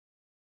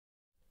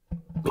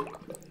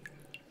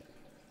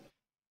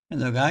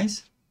Hello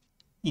guys,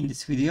 in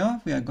this video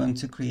we are going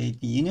to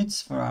create the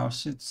units for our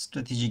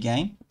strategy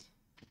game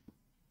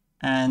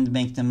and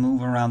make them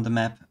move around the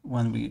map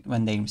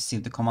when they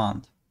receive the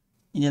command.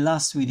 In the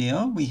last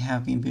video we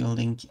have been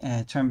building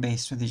a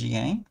turn-based strategy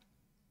game,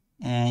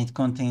 and it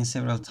contains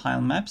several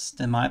tile maps,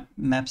 the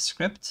map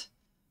script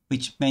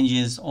which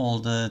manages all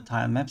the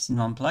tile maps in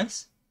one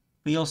place.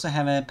 We also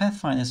have a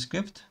Pathfinder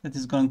script that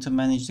is going to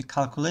manage the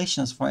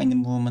calculations for any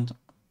movement,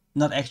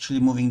 not actually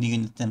moving the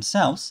unit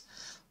themselves,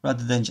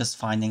 rather than just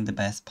finding the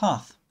best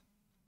path.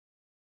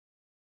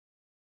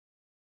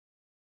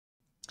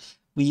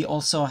 We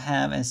also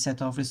have a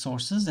set of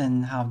resources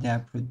and how they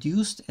are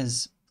produced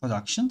as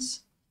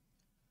productions.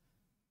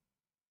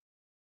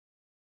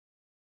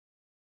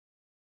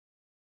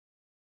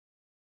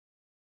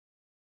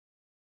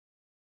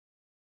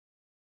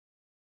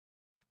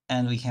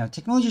 And we have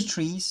technology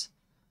trees.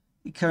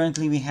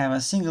 Currently we have a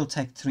single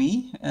tech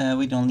tree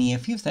with only a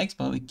few techs,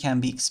 but it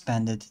can be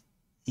expanded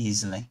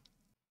easily.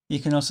 You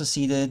can also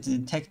see that the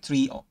tech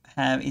tree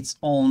have its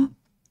own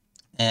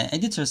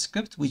editor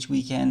script, which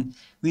we can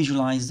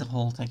visualize the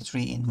whole tech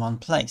tree in one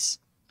place.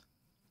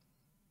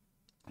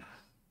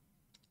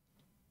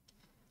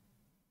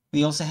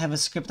 We also have a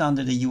script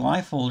under the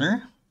UI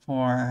folder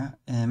for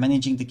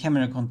managing the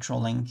camera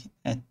controlling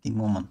at the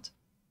moment.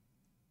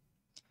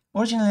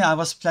 Originally, I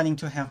was planning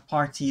to have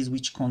parties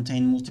which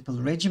contain multiple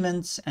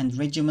regiments, and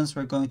regiments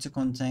were going to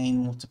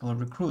contain multiple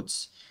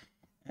recruits,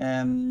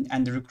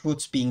 and the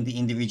recruits being the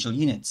individual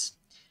units.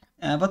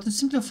 But to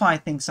simplify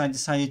things, I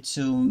decided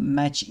to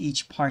match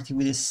each party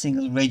with a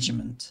single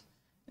regiment,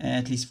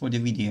 at least for the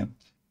video.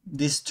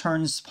 This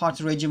turns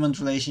party-regiment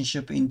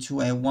relationship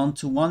into a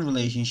one-to-one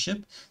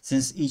relationship,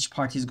 since each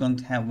party is going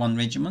to have one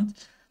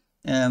regiment.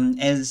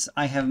 As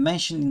I have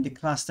mentioned in the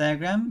class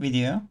diagram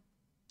video,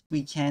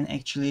 we can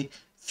actually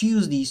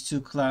fuse these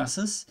two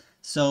classes,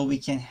 so we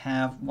can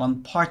have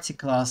one party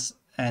class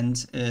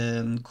and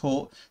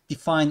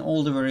define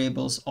all the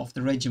variables of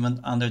the regiment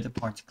under the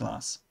party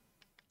class.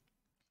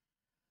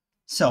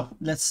 So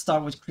let's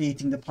start with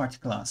creating the party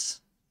class.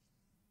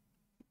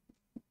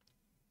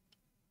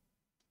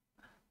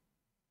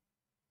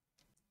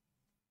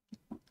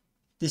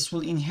 This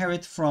will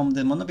inherit from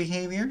the mono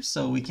behavior,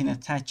 so we can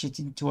attach it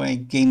into a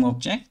game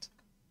object.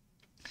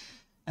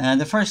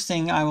 The first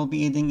thing I will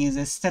be adding is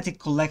a static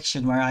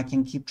collection where I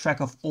can keep track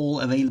of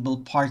all available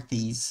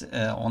parties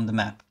on the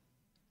map.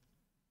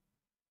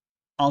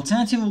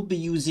 Alternative will be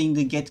using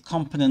the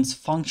getComponents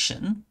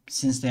function,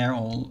 since they are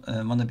all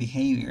mono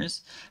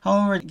behaviors.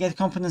 However,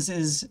 getComponents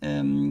is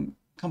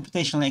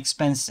computationally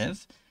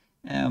expensive.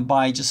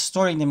 By just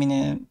storing them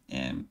in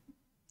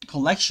a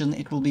collection,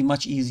 it will be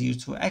much easier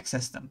to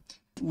access them.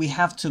 We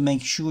have to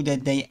make sure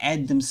that they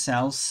add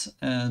themselves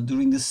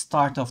during the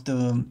start of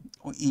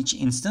each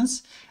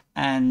instance,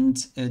 and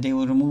they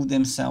will remove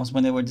themselves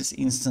whenever this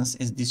instance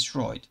is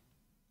destroyed.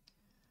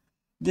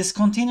 This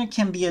container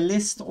can be a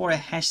list or a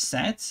hash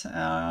set.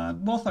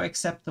 Both are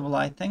acceptable,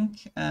 I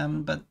think,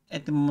 but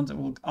at the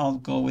moment I'll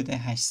go with a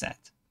hash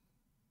set.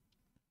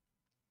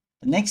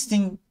 The next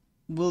thing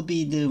will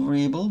be the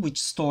variable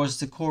which stores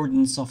the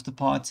coordinates of the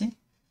party.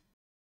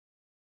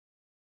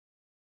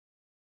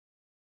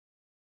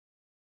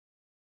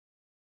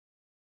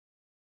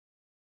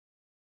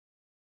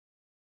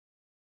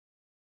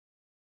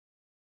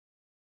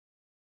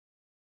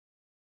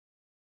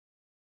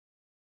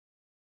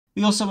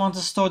 We also want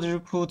to store the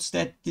recruits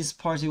that this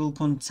party will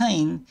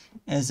contain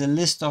as a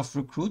list of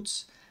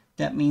recruits.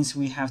 That means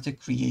we have to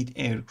create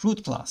a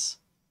recruit class.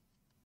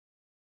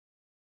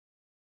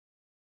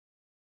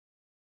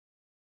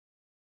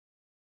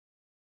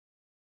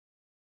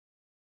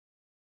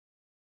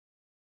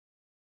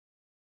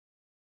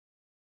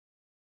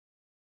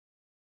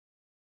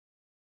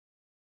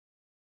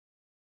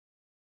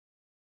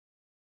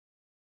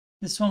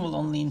 This one will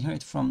only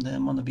inherit from the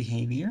mono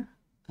behavior.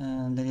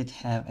 Let it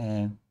have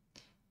a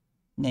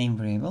name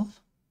variable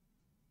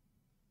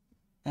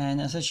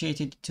and associate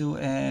it to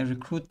a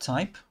recruit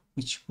type,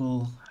 which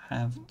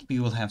we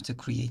will have to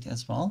create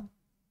as well.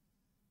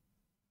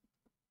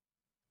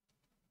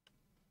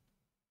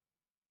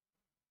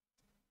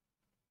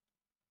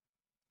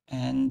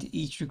 And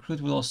each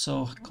recruit will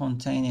also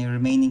contain a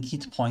remaining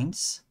hit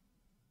points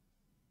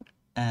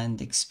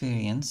and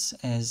experience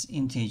as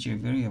integer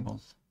variable.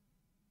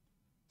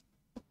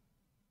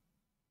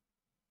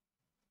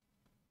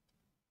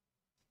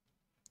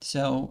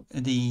 So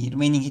the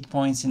remaining hit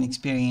points and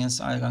experience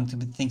are going to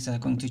be things that are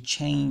going to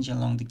change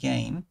along the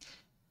game.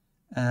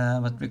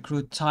 But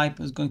recruit type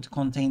is going to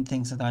contain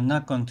things that are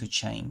not going to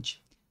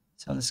change.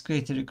 So let's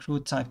create a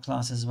recruit type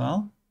class as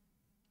well.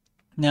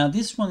 Now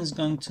this one is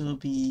going to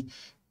be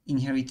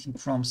inheriting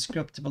from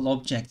scriptable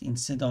object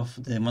instead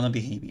of the mono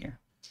behavior.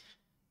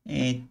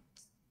 It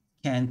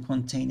can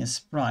contain a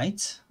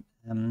sprite,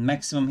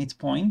 maximum hit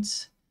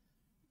points,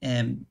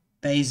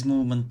 base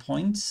movement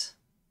points,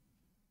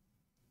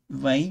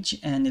 wage,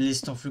 and a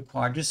list of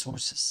required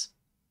resources.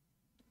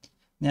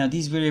 Now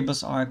these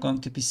variables are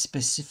going to be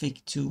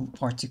specific to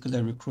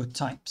particular recruit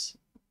types.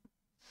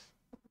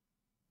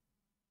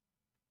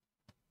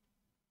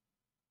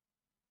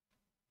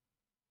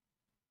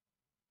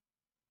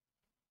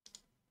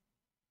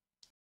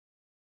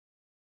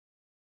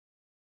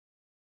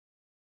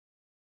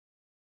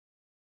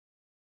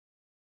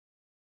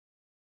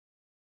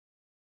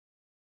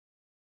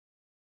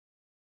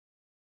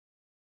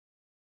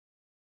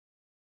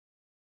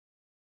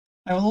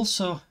 I will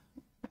also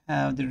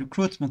have the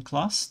recruitment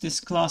class. This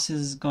class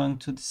is going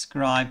to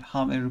describe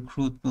how a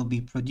recruit will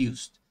be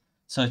produced.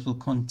 So it will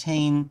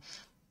contain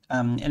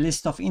a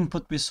list of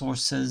input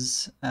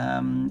resources,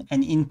 an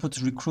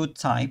input recruit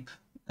type,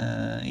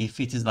 if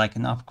it is like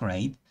an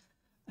upgrade,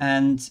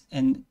 and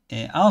an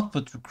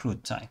output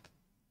recruit type.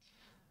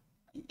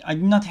 I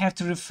do not have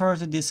to refer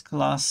to this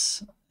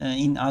class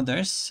in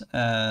others,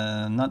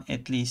 not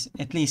at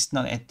least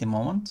not at the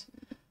moment.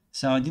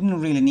 So I didn't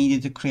really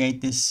need to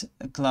create this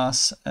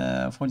class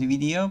for the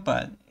video,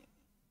 but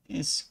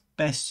it's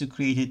best to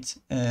create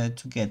it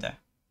together.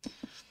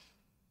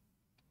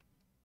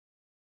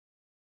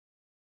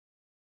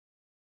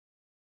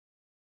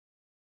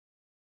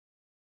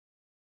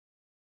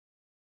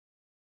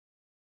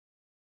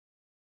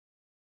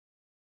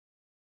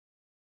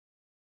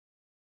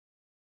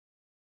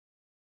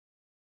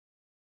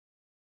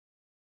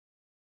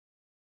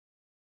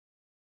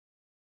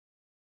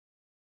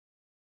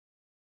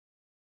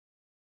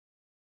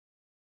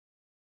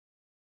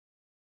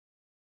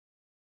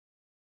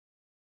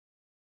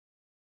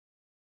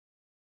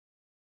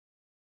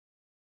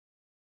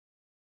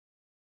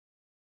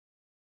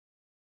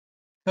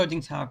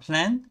 According to our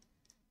plan,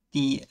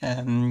 the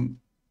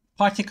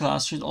party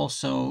class should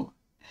also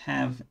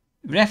have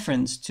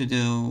reference to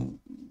the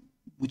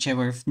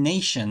whichever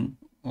nation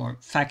or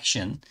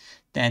faction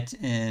that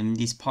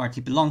this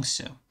party belongs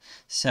to.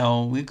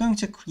 So we're going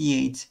to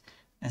create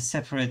a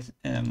separate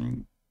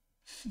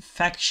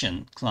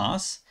faction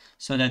class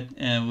so that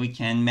we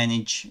can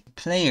manage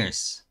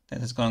players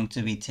that is going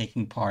to be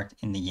taking part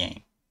in the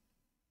game.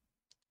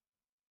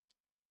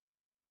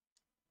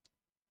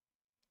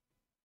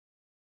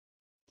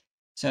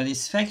 So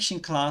this faction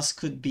class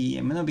could be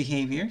a menu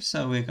behavior.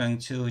 So we're going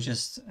to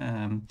just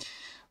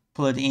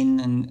pull it in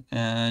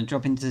and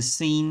drop into the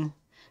scene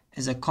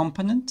as a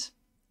component.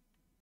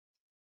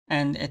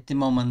 And at the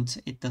moment,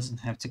 it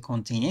doesn't have to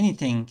contain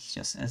anything,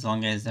 just as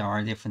long as there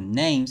are different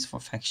names for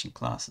faction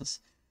classes,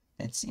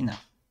 that's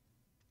enough.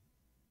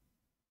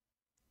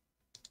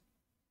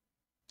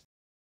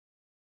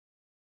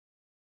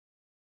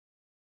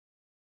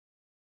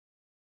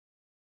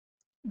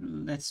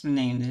 Let's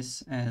rename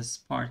this as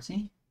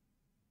party.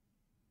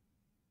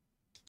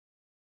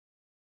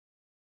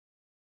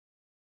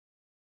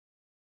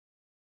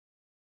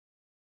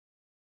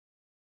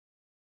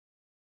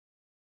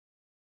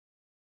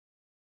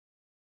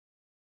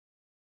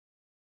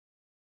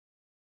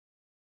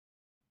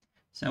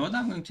 So what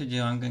I'm going to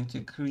do, I'm going to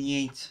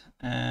create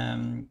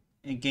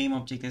a game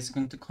object that's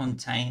going to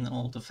contain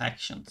all the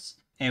factions.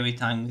 Every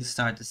time we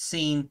start a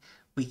scene,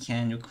 we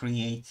can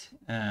create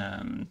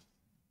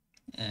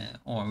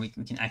or we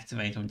can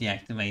activate or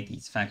deactivate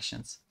these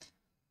factions.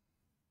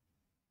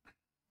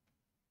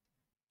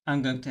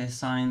 I'm going to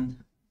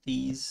assign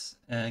these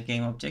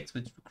game objects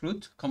with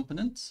recruit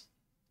components.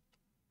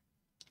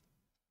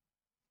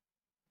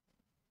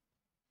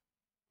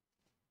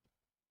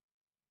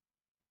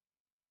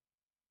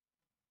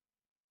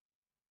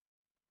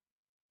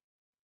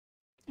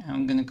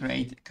 I'm going to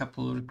create a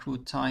couple of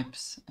recruit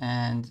types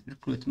and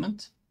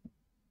recruitment.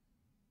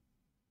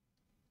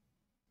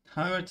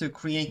 However, to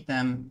create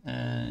them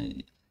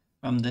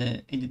from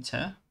the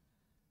editor,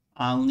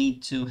 I'll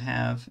need to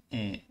have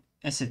a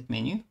asset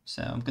menu.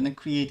 So I'm going to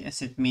create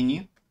asset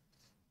menu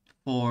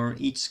for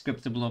each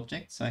scriptable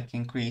object, so I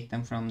can create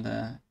them from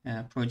the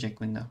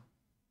project window.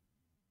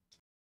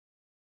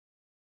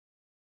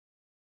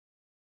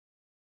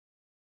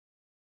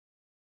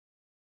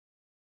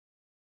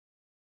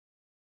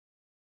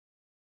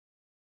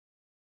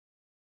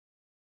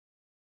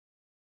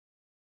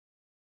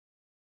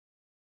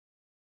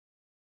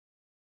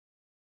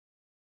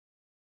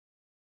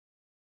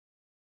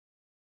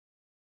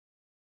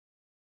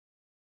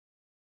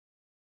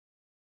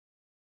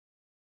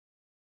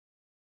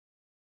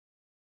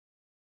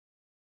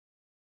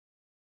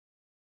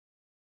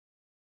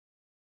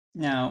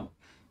 Now,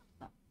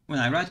 when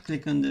I right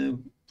click on the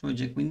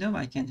project window,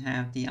 I can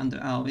have the under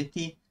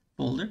Unity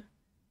folder.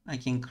 I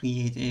can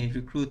create a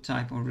recruit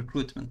type or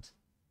recruitment.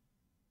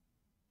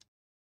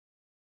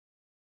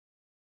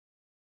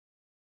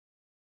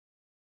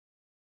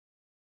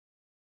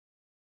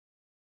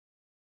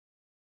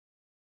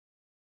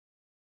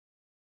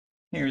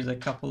 Here's a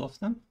couple of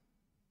them.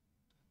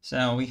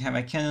 So we have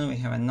a cannon, we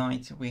have a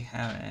knight, we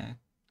have a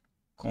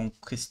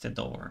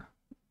conquistador.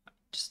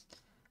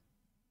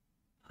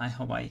 I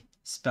hope I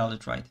spelled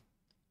it right.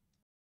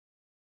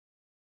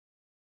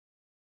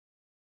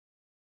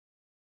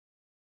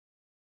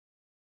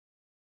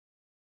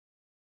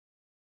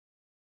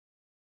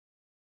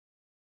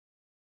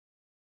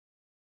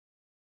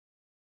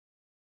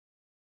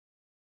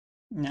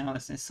 Now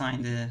let's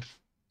assign the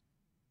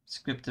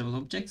scriptable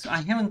objects.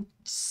 I haven't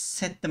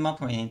set them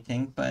up or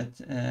anything, but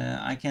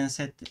I can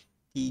set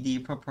the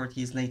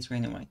properties later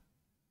anyway.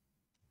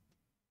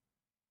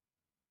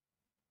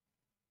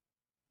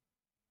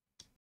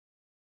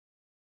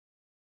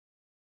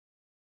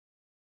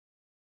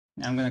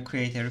 Now I'm going to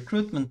create a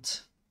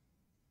recruitment.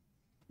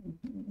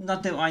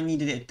 Not that I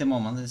need it at the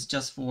moment. It's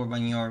just for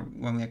when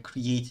we're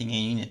creating a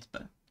unit,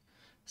 but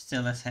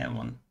still let's have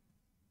one.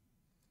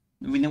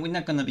 We're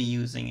not going to be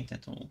using it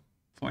at all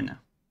for now.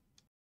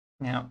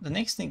 Now, the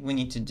next thing we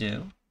need to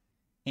do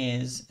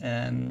is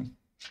I'm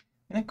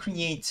going to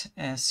create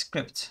a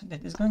script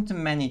that is going to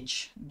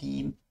manage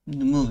the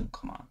moving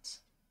commands.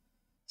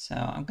 So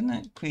I'm going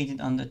to create it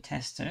under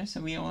tester.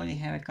 So we already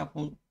have a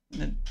couple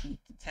the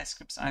test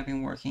scripts I've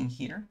been working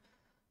here.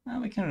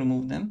 We can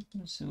remove them,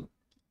 so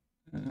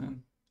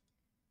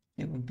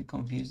it would be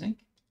confusing.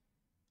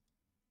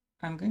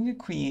 I'm going to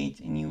create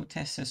a new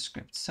tester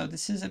script. So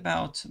this is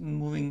about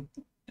moving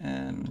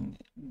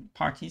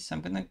parties. So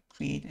I'm going to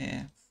create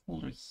a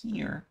folder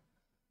here,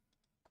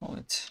 call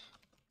it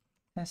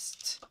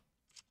test.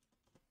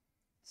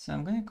 So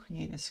I'm going to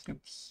create a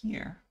script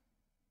here,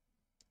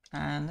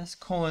 and let's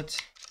call it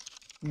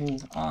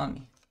move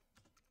army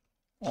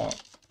or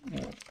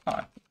move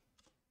party.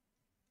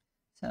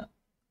 So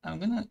I'm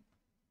going to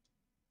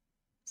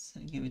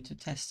give it to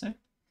tester,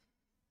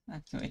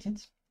 activate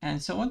it.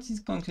 And so what it's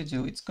going to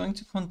do, it's going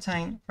to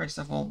contain, first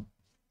of all,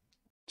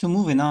 to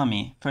move an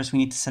army, first we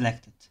need to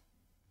select it.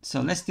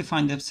 So let's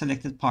define the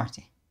selected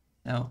party.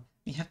 So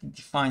we have to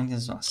define this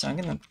as well. So I'm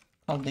going to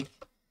public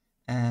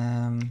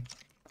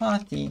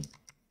party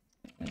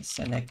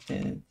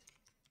selected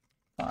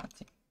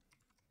party.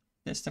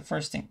 That's the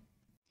first thing.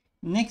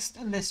 Next,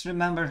 let's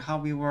remember how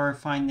we were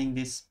finding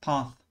this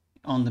path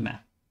on the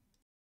map.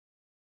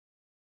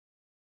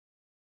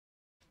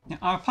 Now,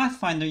 our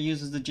pathfinder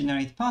uses the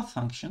generate path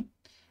function,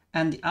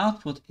 and the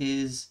output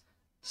is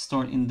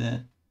stored in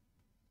the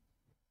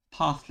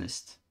path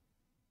list.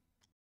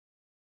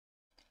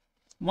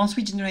 Once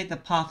we generate the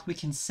path, we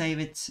can save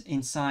it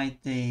inside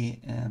the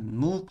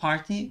move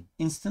party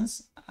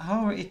instance.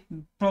 However, it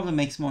probably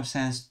makes more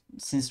sense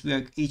since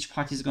each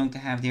party is going to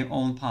have their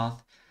own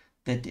path,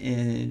 that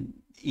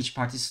each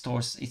party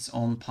stores its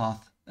own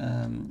path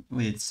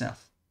with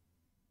itself.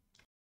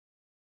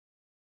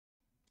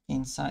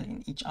 Inside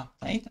in each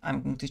update,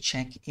 I'm going to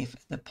check if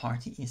the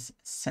party is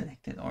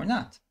selected or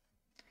not.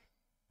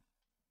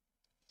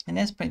 And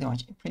that's pretty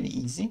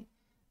easy.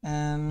 What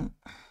I'm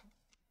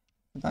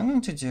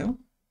going to do,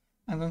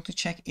 I'm going to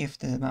check if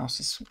the mouse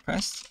is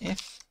pressed,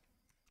 if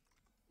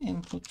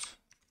input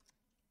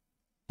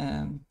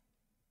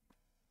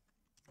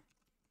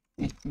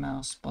hit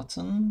mouse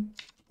button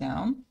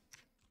down.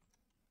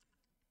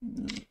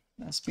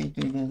 Let's be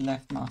doing the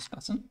left mouse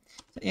button.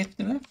 So if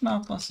the left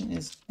mouse button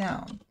is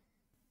down,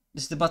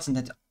 this is the button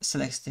that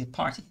selects the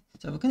party.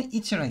 So we're going to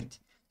iterate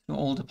through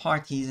all the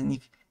parties, and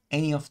if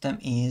any of them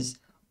is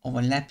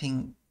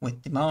overlapping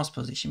with the mouse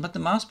position, but the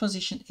mouse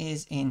position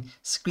is in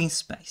screen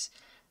space,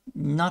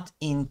 not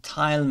in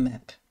tile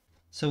map.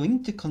 So we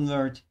need to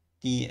convert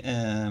the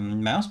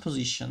mouse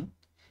position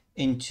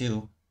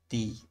into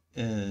the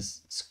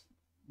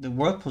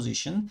work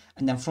position,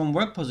 and then from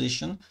work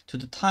position to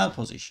the tile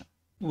position,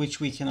 which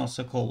we can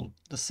also call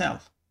the cell.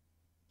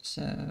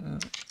 So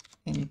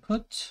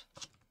input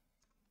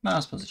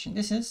mouse position.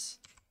 This is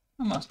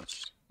a mouse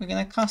position. We're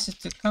going to cast it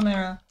to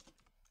camera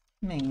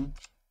main.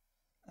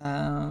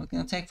 We're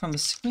going to take from the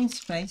screen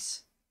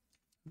space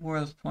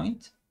world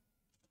point,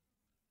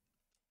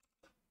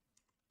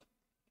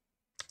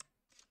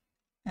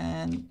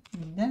 and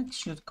that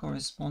should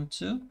correspond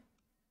to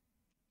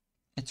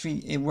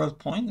a world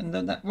point, and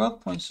then that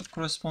world point should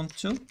correspond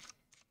to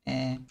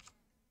a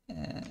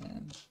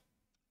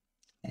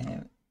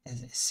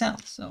cell.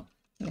 So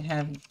we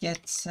have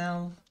get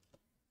cell,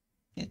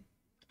 get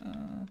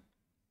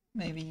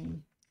maybe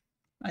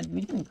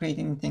we didn't create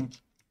anything,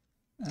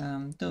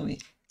 do we?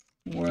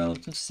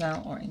 World to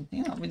cell or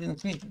anything? No, we didn't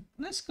create it.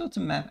 Let's go to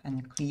map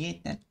and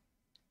create that.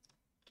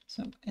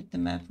 So at the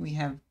map we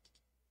have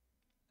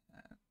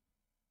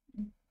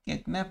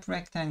get map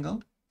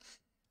rectangle,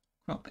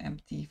 crop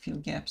empty, fill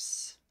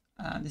gaps.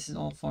 This is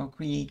all for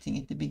creating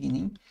at the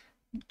beginning.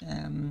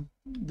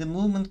 The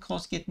movement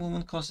cost, get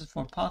movement cost is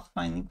for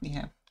pathfinding. We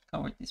have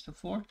covered this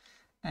before,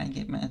 and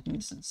get management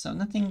distance. So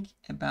nothing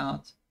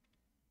about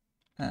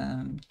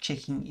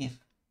checking if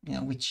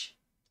which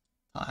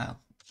tile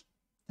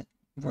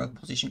the work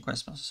position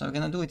corresponds. So we're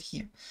gonna do it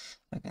here.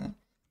 We're gonna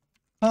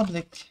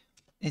public.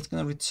 It's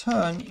gonna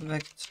return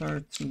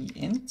vector3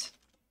 int.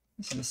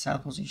 This is the cell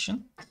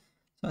position.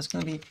 So it's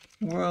gonna be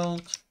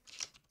world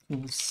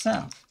to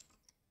cell.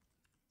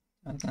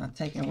 I'm gonna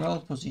take a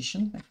world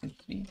position,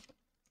 vector3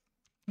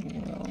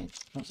 world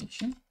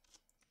position,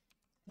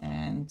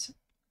 and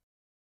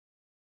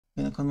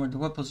I'm gonna convert the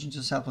world position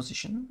to cell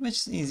position, which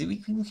is easy. We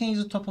can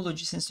use a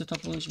topology, since the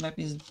topology map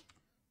is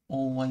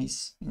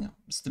always,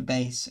 it's the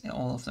base.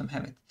 All of them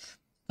have it.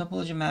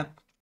 Topology map,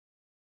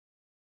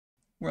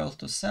 world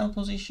to cell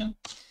position.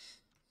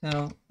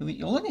 So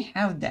we already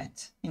have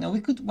that.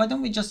 Why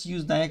don't we just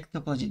use direct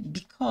topology?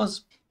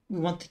 Because we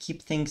want to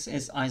keep things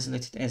as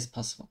isolated as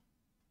possible.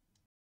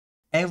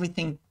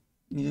 Everything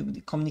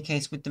that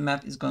communicates with the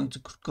map is going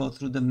to go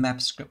through the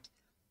map script,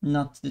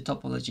 not the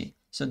topology.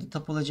 So the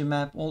topology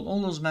map,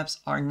 all those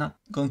maps are not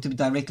going to be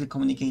directly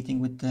communicating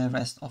with the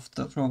rest of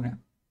the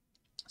program.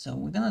 So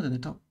we're gonna do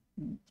the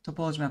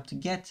topology map to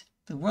get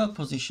the world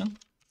position,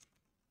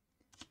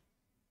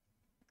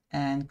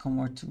 and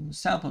convert to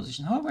cell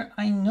position. However,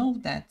 I know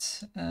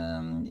that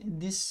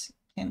this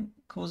can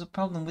cause a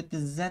problem with the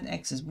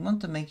z-axis. We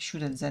want to make sure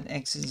that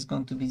z-axis is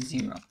going to be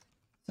 0.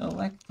 So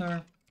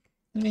vector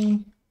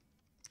 3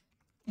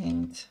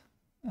 int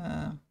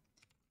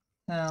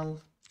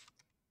cell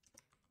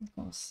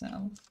equals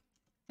cell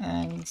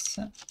and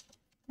cell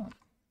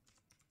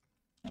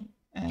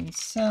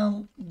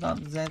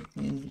dot z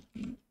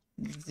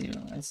is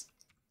 0 as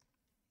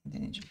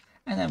integer,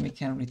 and then we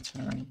can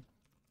return.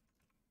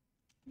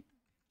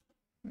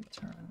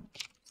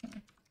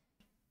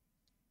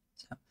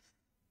 So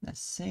let's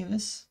save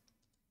this,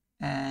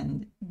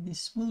 and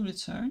this will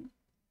return.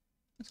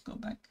 Let's go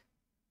back.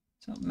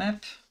 So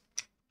map.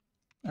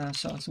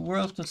 So it's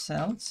world to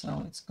cell.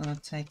 So it's gonna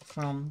take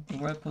from the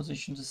world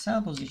position to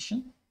cell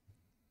position,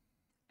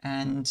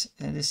 and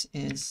this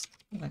is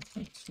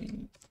vector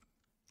 3,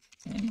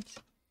 and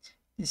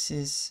this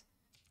is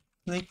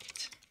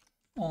clicked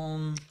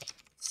on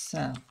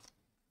cell.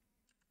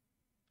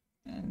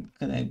 And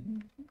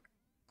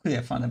could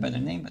have found a better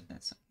name, but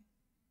that's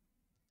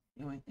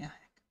okay. Yeah.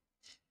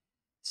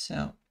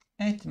 So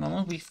at the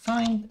moment we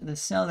find the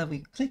cell that we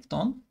clicked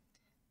on,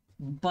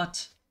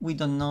 but we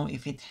don't know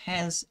if it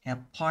has a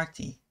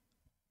party.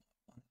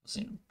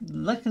 So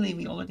luckily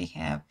we already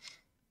have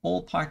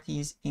all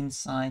parties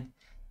inside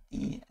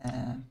the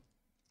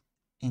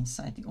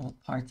all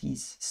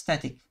parties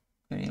static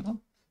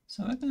variable.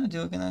 So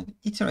we're gonna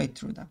iterate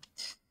through them.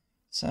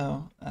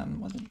 So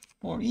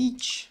for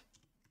each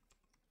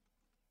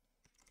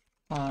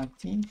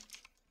party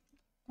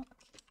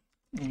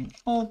in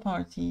all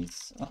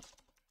parties,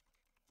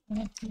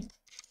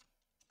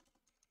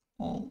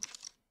 all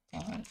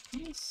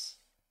parties.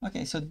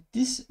 Okay, so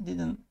this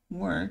didn't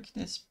work.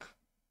 That's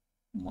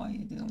why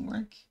it didn't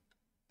work,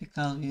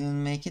 because we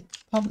didn't make it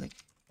public.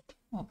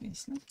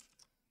 Obviously,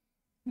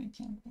 we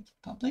can make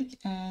it public,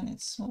 and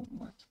it will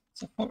work.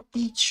 So for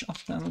each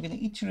of them, we're going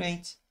to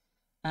iterate,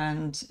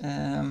 and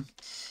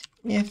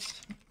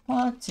if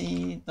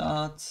party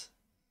dot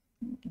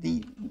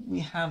we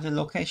have the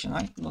location,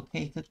 right?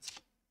 Located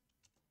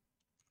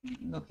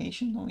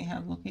location. Don't we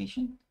have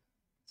location?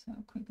 So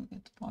quick look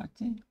at the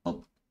party.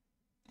 Oh,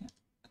 yeah.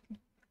 Okay.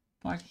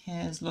 Party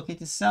has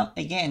located cell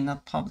again,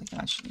 not public.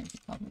 Actually, make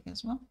it public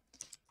as well.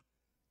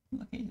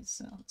 Located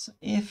cell. So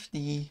if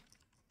the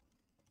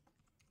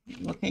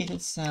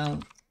located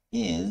cell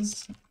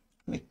is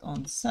clicked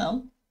on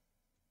cell,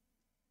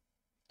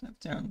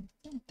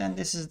 then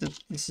this is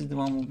the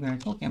one we are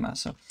talking about.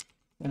 So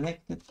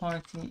selected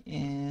party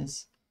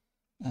is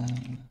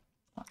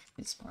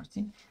this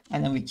party,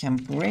 and then we can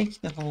break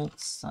the whole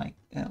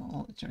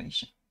whole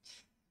iteration.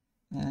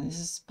 This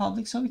is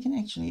public, so we can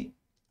actually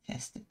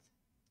test it.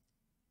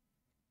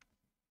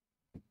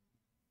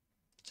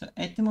 So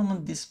at the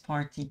moment, this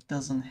party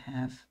doesn't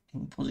have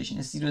any position.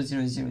 It's 0,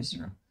 0, 0,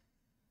 0.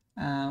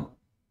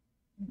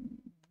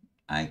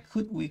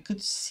 We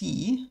could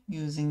see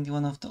using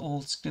one of the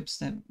old scripts,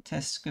 the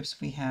test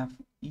scripts we have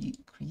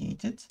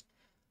created,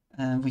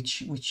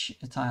 which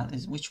tile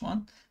is which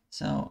one.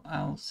 So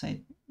I'll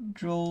say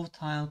draw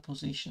tile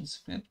position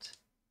script.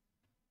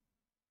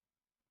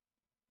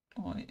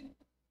 Why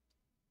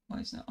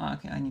is that? Oh,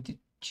 okay, I need to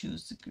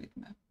choose the grid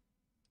map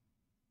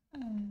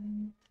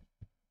and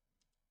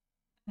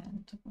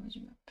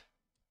topology map.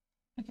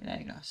 Okay, there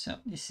you go. So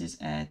this is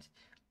at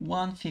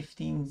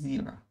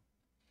 1:15:0.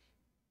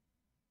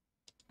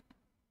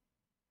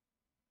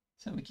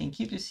 So we can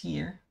keep this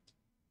here.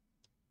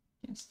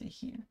 Can stay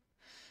here.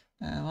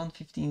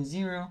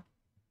 1:15:0,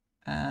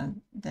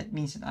 and that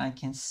means that I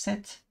can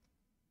set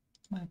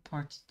my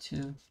part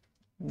to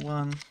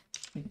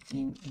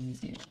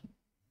 1:15:0.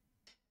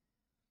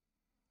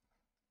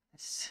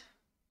 Let's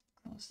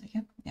close it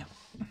again. Yeah.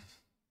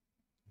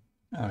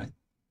 All right.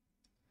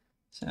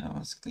 So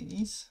let's click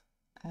these,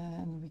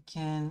 and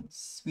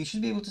we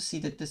should be able to see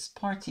that this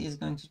party is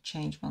going to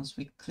change once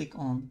we click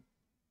on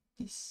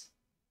this.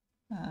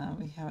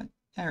 We have an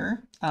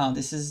error. Oh,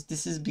 this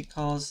is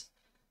because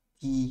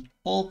the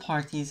all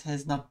parties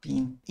has not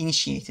been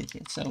initiated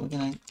yet. So we're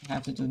gonna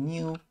have to do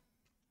new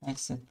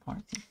exit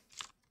party,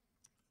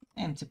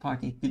 empty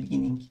party at the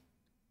beginning.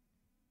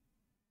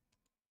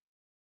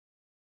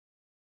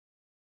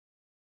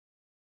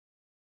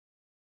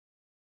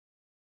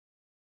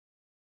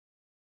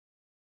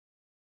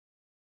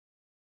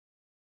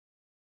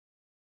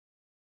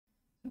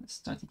 Let's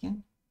start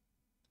again.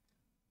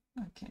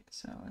 Okay,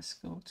 so let's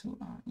go to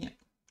yeah.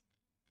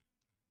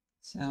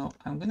 So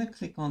I'm gonna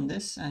click on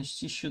this, and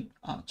she should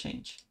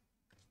change.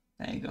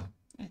 There you go.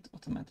 It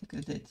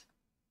automatically did.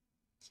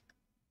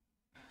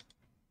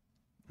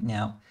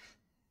 Now,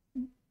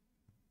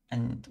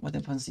 and what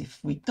happens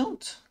if we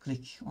don't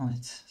click on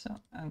it?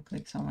 So I'll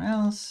click somewhere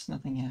else,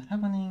 nothing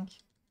happening,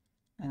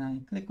 and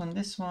I click on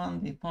this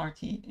one. The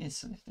party is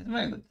selected.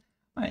 Very good.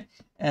 All right.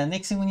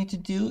 Next thing we need to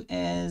do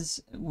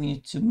is we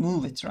need to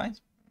move it, right?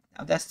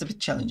 Now that's a bit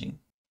challenging.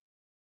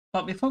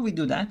 But before we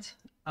do that,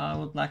 I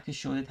would like to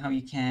show you how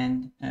you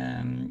can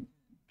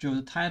draw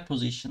the tile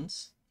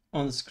positions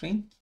on the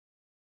screen.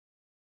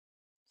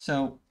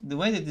 So the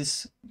way that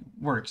this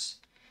works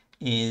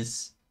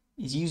is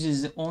it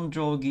uses the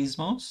onDraw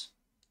gizmos.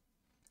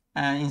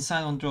 And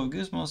inside onDraw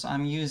gizmos,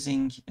 I'm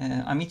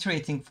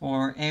iterating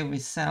for every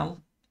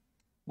cell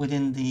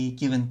within the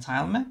given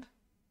tile map.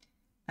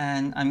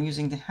 And I'm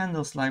using the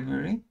handles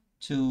library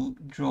to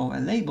draw a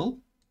label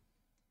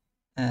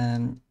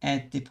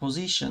at the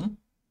position,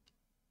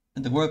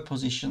 the work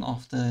position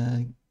of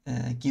the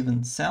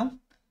given cell,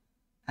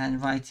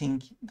 and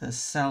writing the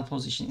cell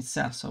position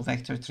itself. So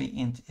vector3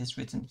 int is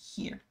written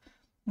here.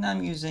 And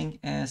I'm using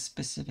a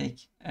specific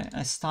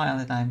style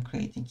that I'm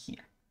creating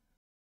here.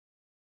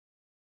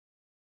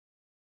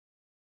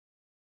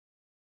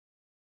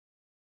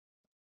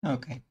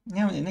 Okay,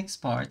 now in the next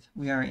part,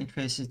 we are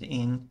interested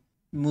in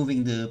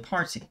moving the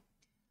party.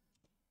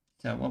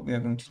 So what we are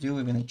going to do,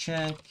 we're going to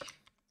check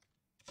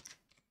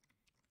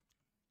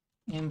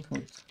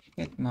input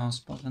get mouse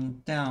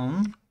button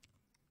down.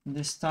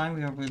 This time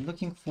we're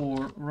looking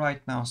for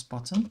right mouse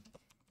button.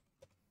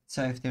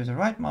 So if there's a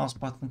right mouse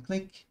button,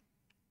 click,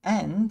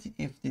 and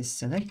if this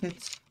selected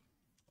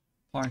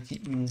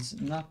party is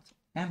not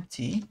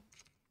empty,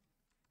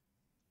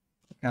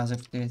 because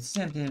if it's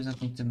empty, there's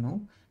nothing to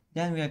move,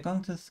 then we are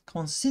going to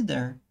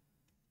consider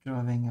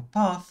drawing a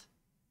path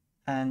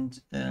and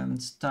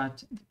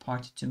start the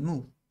party to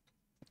move.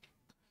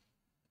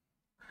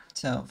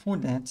 So for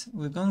that,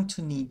 we're going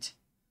to need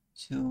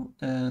to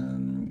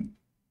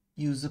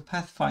use the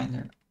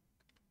Pathfinder.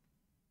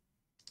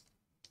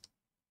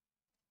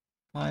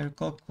 If I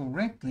recall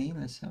correctly,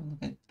 let's have a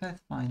look at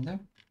Pathfinder.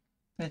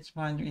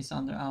 Pathfinder is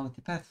under our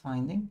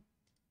pathfinding.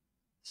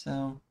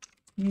 So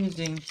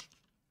using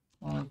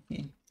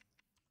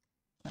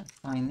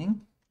pathfinding,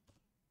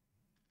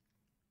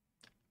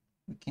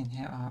 we can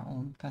have our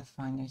own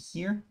Pathfinder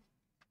here.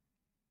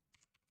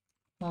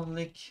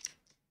 Public,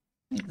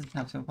 it doesn't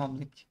have to be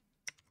public.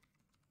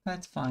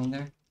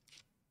 Pathfinder.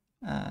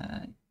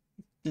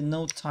 The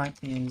node type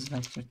is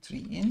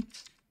vector3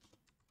 int.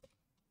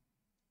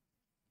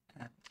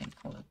 We can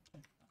call it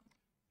Pathfinder.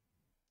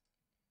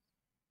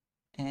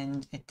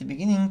 And at the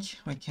beginning,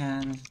 we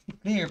can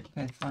declare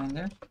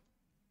Pathfinder.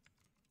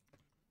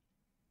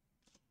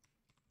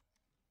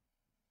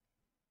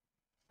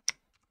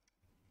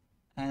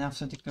 And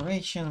after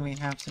declaration, we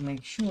have to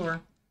make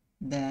sure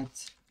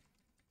that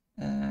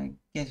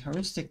get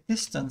heuristic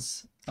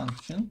distance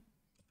function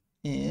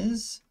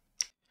is,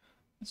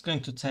 it's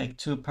going to take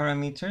 2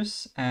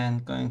 parameters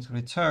and going to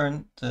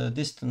return the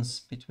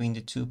distance between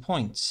the 2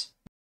 points.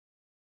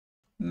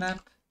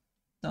 Map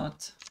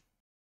dot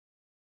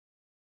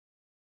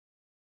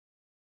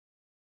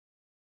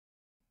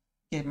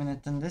get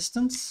Manhattan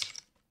distance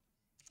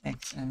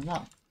x and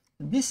y.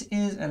 This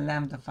is a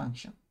lambda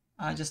function.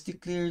 I just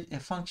declared a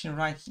function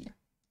right here.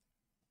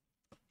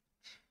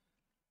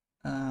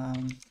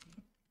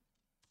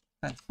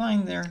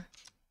 Pathfinder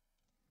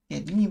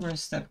get neighbor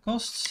step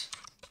costs.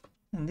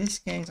 In this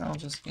case, I'll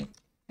just get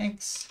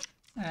x,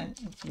 and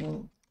it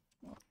will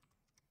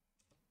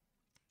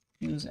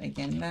use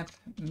again map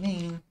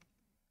main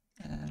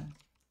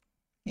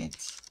get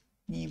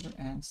neighbor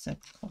and step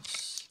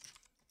costs.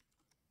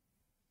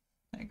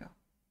 There you go.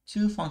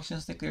 2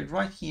 functions declared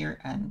right here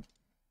and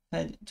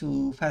fed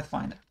to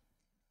Pathfinder.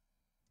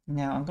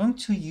 Now I'm going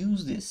to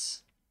use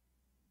this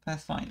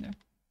Pathfinder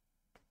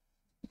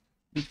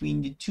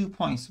between the 2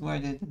 points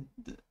where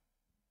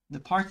the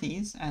party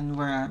is and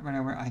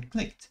wherever I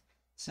clicked.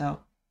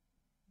 So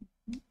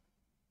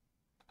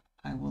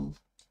I will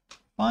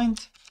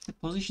find the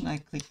position I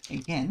clicked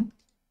again.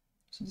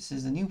 So this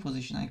is the new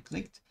position I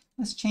clicked.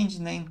 Let's change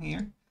the name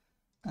here.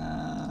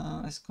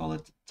 Let's call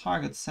it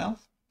target cell.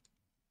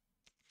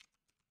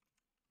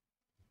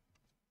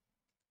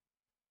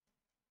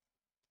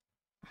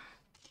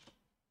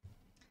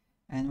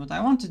 And what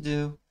I want to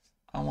do,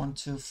 I want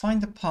to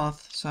find the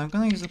path. So I'm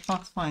going to use the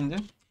Pathfinder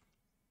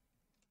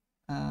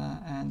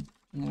and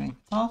generate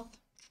path.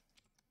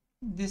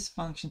 This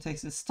function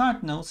takes the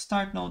start node.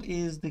 Start node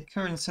is the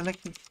current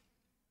selected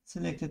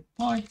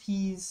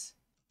parties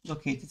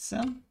located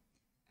cell,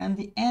 and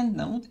the end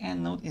node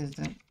is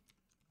the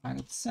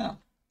target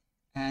cell.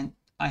 And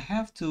I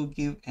have to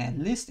give a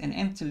list, an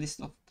empty list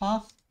of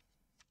path.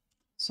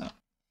 So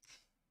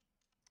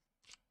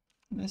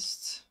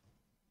list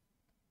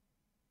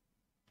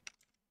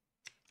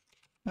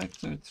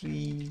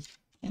vector3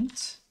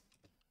 int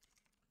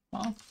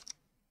path,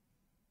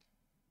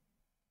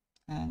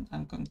 and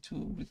I'm going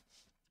to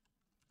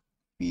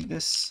feed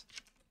this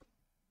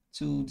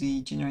to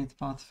the generate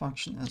path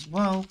function as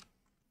well.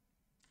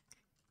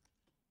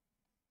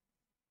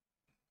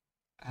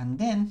 And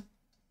then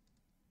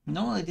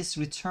normally this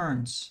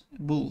returns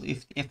bool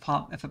if a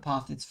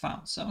path is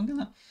found. So I'm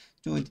gonna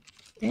do it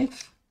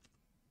if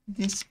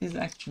this is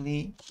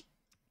actually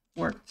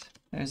worked.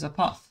 There's a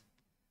path.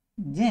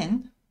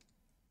 Then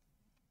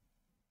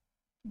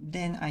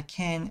I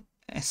can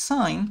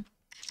assign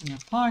a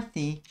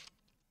party,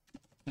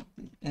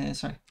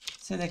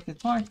 selected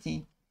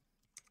party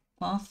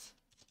path.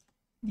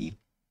 The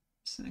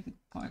selected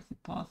party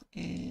path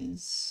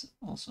is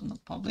also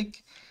not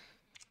public.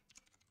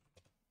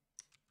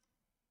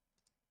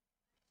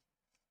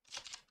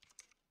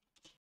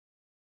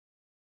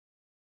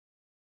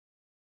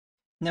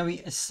 Now we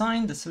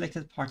assign the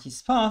selected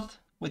party's path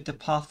with the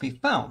path we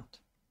found.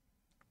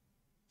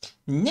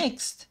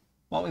 Next,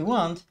 what we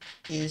want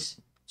is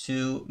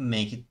to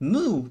make it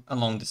move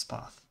along this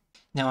path.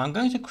 Now I'm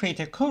going to create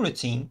a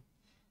coroutine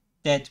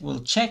that will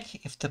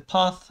check if the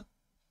path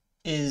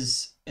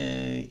is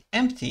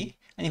empty,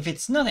 and if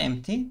it's not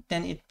empty,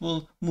 then it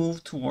will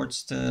move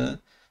towards the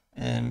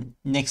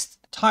next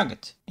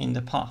target in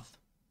the path.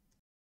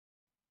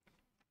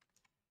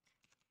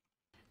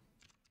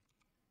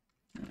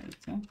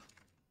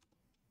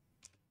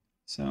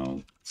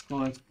 So let's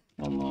call it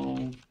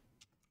follow.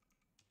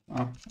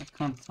 Oh, I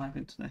can't type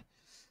it today.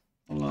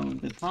 Follow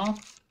the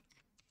path.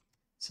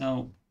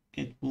 So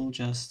it will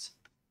just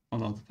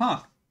follow the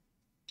path.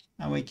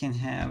 Now we can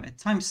have a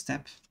time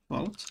step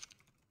float.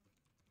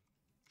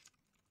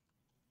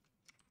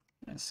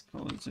 Let's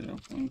call it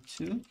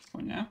 0.2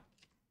 for now.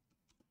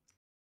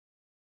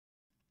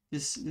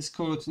 This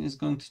coroutine is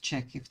going to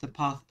check if the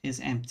path is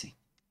empty.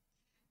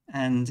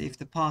 And if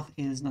the path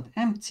is not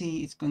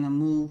empty, it's going to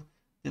move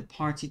the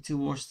party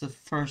towards the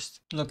first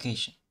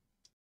location.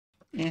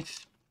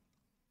 If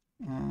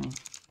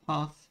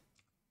path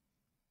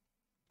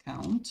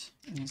count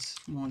is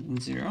more than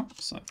 0,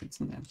 so if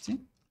it's not empty,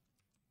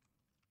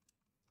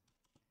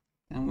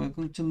 then we're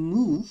going to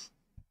move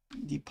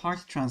the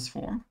party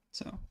transform.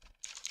 So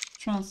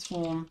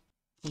transform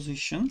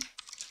position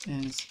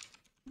is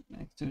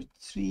vector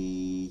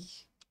 3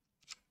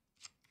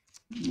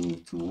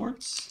 move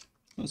towards.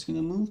 So it's going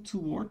to move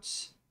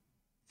towards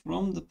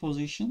from the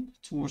position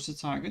towards the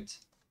target.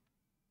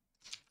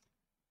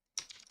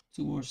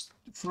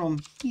 From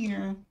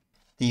here,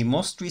 the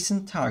most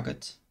recent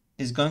target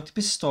is going to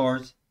be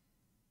stored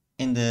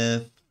in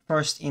the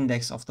first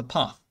index of the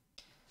path.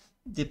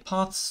 The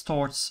path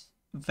stores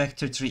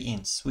vector 3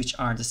 ints, which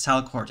are the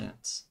cell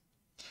coordinates.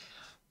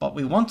 But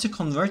we want to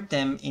convert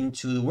them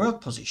into the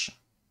world position,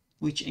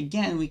 which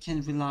again we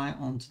can rely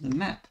on to the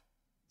map.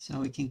 So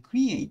we can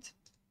create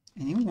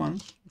a new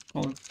one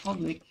called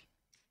public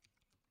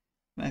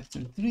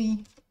vector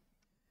 3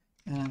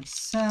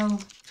 cell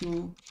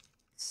to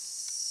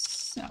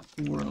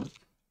world.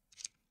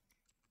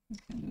 We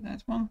can do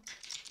that one.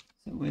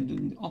 So we're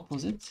doing the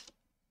opposite.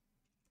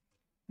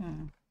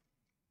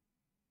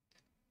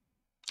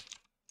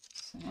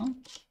 Cell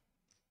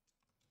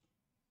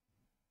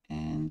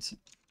and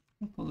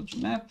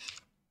topology map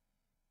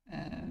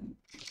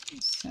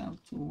cell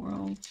to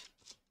world.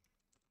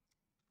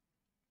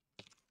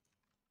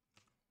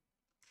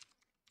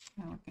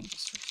 Now I can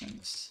just return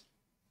this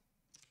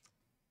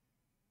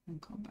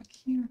and go back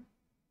here.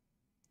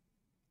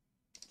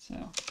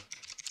 So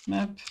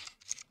map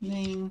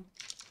name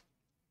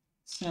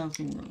cell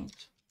to world.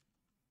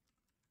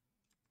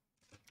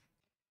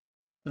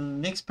 The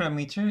next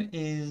parameter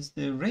is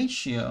the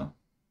ratio.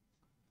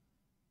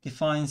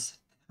 Defines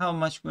how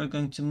much we're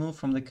going to move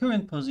from the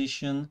current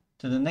position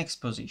to the next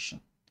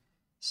position.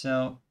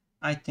 So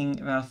I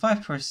think about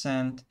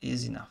 5%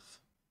 is enough.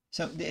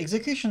 So the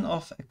execution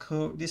of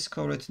this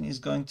coroutine is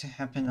going to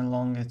happen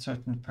along a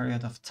certain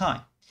period of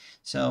time.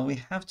 So we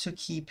have to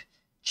keep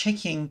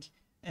checking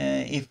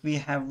if we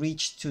have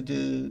reached to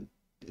the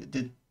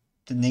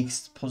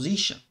next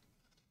position.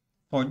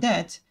 For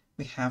that,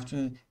 we have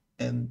to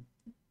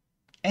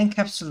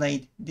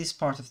encapsulate this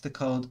part of the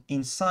code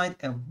inside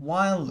a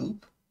while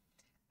loop,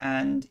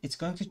 and it's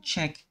going to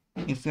check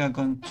if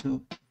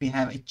we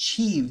have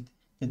achieved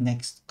the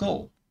next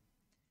goal.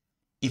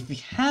 If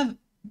we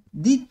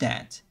did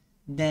that,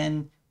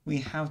 then we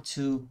have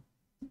to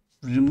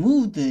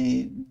remove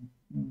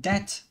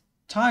that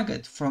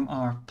target from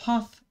our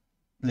path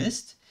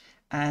list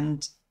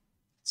and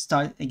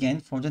start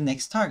again for the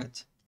next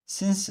target.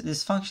 Since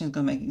this function is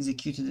going to be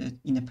executed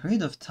in a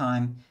period of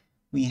time,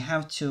 we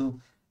have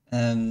to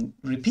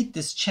repeat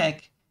this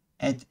check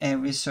at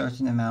every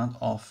certain amount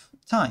of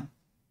time.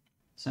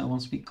 So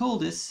once we call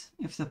this,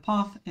 if the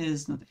path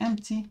is not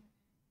empty,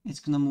 it's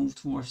going to move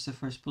towards the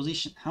first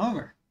position.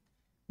 However,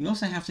 we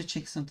also have to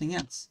check something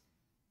else.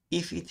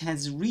 If it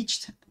has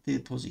reached the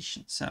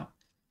position, so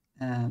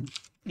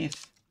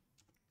if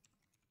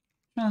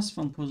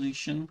transform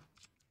position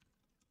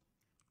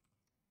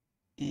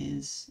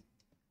is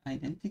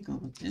identical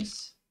with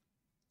this,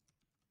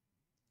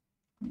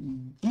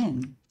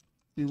 then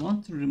we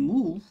want to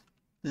remove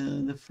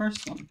the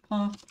first one,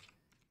 path,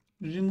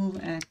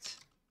 remove at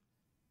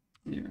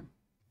 0.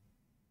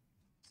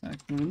 So I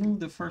can remove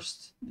the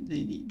first,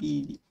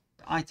 the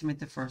item at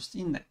the first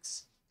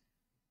index.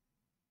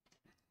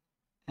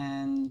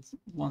 And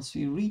once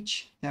we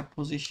reach that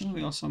position,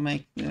 we also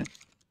make the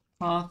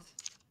path,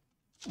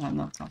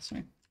 not path,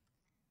 sorry,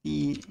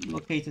 the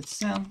located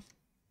cell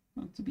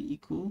going to be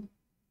equal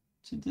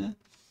to the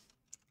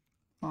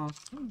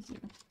path 0.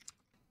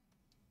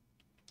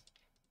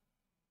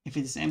 If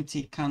it is empty,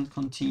 it can't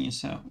continue.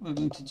 So we're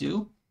going to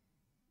do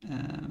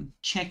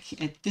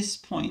check at this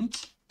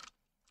point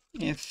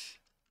if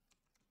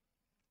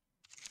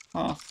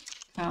path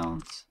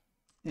count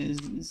is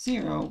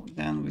 0,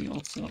 then we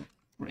also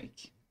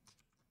break.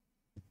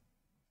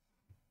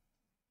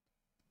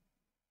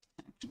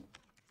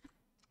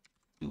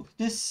 Do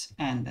this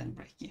and then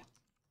break. Yeah.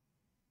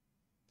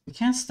 We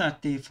can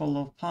start the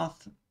follow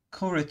path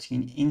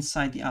coroutine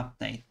inside the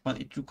update, but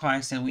it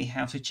requires that we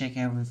have to check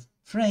every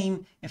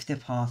frame if the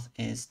path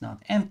is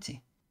not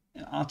empty.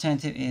 The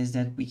alternative is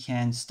that we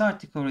can start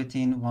the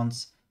coroutine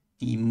once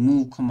the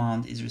move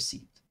command is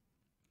received.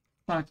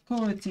 Start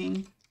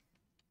coroutine,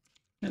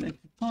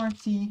 select the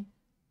party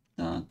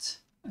dot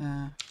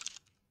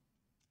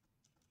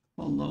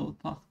follow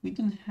path. We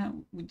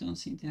don't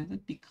seem to have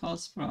it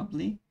because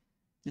probably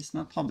it's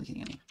not public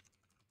anymore.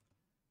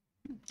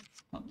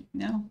 It's public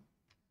now.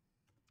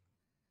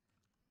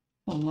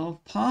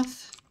 Follow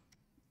path.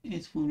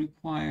 It will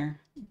require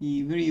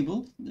the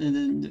variable,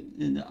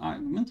 the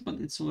argument, but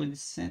it's already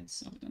set,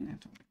 so we don't have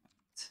to worry about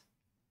it.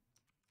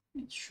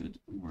 It should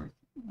work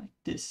like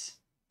this.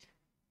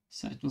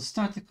 So it will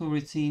start the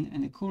coroutine,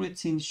 and the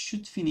coroutine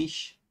should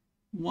finish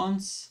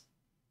once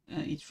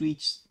it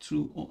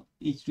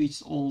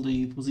reaches all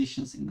the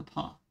positions in the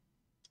path.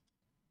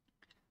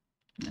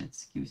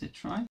 Let's give it a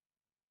try.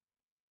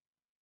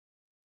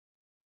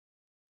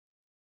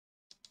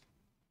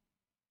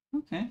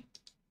 Okay.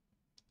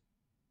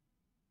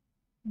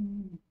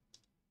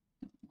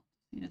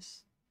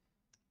 Yes.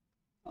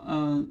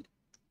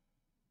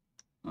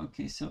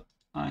 Okay, so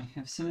I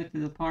have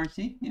selected a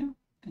party, yeah,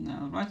 and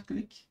I'll right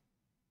click,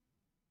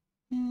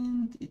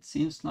 and it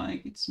seems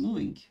like it's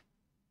moving.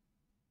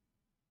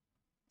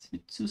 It's a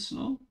bit too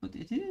slow, but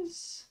it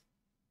is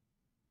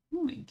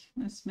moving.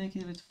 Let's make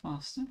it a bit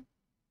faster.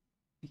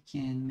 We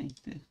can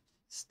make the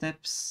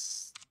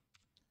steps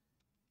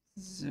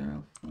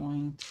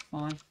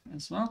 0.5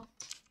 as well.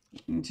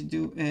 What we need to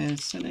do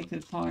is select the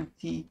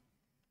party,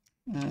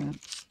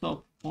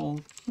 stop all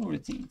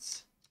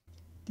coroutines.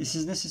 This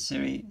is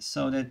necessary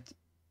so that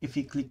if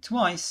we click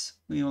twice,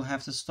 we will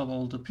have to stop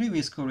all the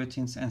previous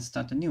coroutines and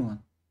start a new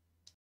one.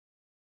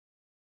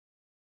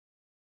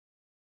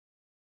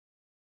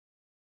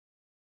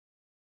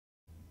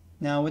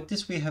 Now with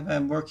this, we have a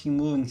working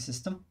moving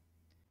system.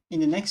 In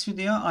the next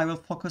video, I will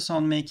focus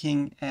on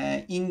making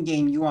an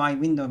in-game UI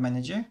window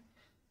manager,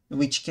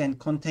 which can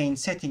contain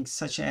settings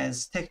such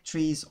as tech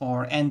trees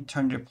or end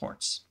turn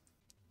reports.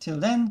 Till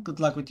then, good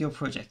luck with your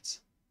projects.